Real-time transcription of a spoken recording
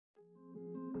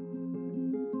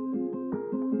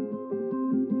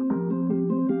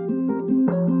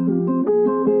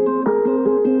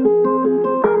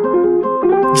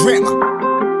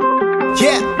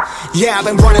Yeah, I've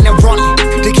been running and running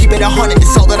to keep it 100,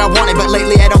 it's all that I wanted. But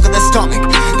lately I don't get the stomach.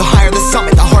 The higher the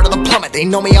summit, the harder the plummet. They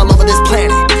know me all over this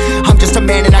planet. I'm just a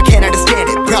man and I can't understand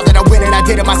it. Proud that I win and I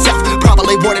did it myself.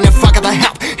 Probably wouldn't if I got the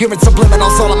help. Hearing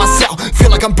subliminals all on myself. Feel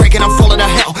like I'm breaking, I'm falling to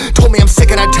hell. Told me I'm sick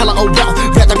and I tell her, oh well.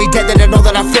 Rather be dead than to know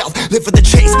that I failed. Live for the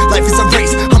chase, life is a race.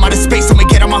 I'm out of space, I'ma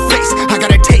get on my face. I got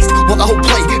a taste, well the whole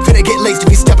plate finna get laced if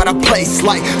you step out of place.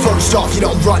 Like, first off, you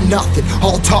don't run nothing.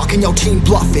 All talk and your team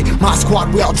bluff it. My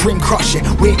squad, we all dream crushing.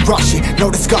 We ain't rushing,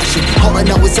 no discussion. All I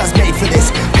know is I was made for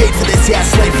this. Paid for this, yeah,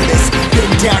 slave for this.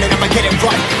 Been down and I'ma get it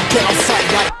right. Get on sight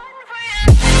like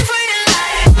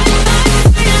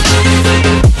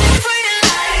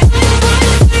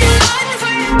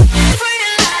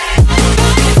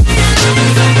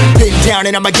down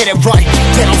and I'ma get it right.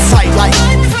 Get on sight like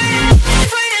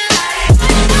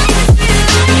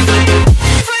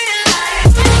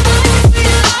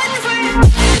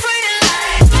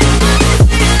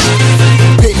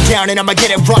been down and I'ma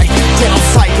get it right. Get on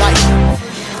sight like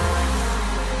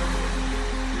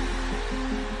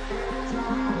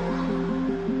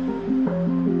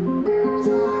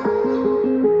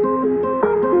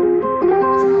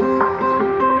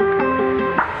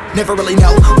never really know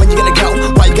when you're gonna go.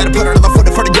 Why you gotta put another foot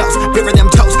in front of yours? Bury them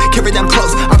toes, carry them close.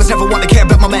 I was never one to care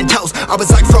about my mentos. I was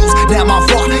like froze, now I'm on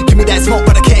far. Give me that smoke,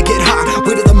 but I can't get high.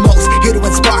 We do the most, here to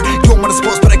inspire. Doing what I'm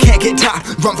supposed, but I can't get tired.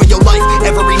 Run for your life,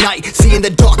 every night. See in the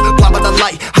dark, blind by the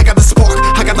light. I got the spark,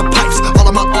 I got the pipes. All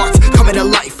of my arts coming to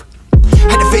life.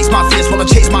 Had to face my fears while I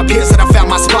chased my peers, and I found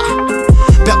my spot.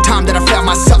 About time that I found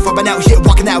myself. I've been out here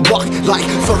walking that walk. Like,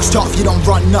 first off, you don't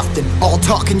run nothing. All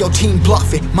talk and your team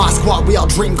bluffing. My squad, we all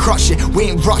dream crushing.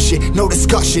 We ain't rushing, no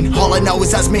discussion. All I know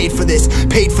is I was made for this.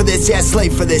 Paid for this, yeah,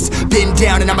 slave for this. Been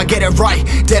down and I'ma get it right.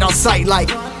 Dead on sight like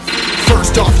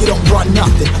first off, you don't run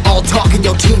nothing. All talk and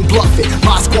your team bluffing.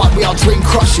 My squad, we all dream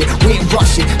crushing. We ain't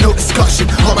rushing, no discussion.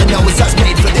 All I know is I was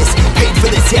made for this. Paid for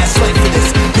this, yeah, slave for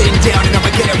this. Been down and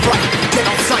I'ma get it right. Dead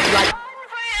on sight like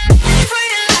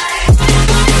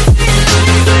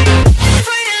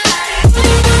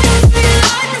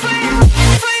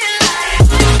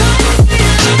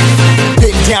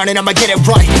down and I'ma get it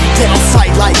right. Dead on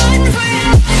sight like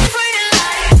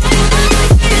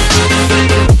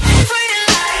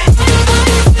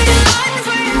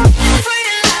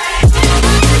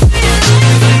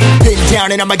been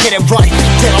down and I'ma get it right.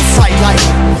 Dead on sight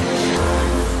like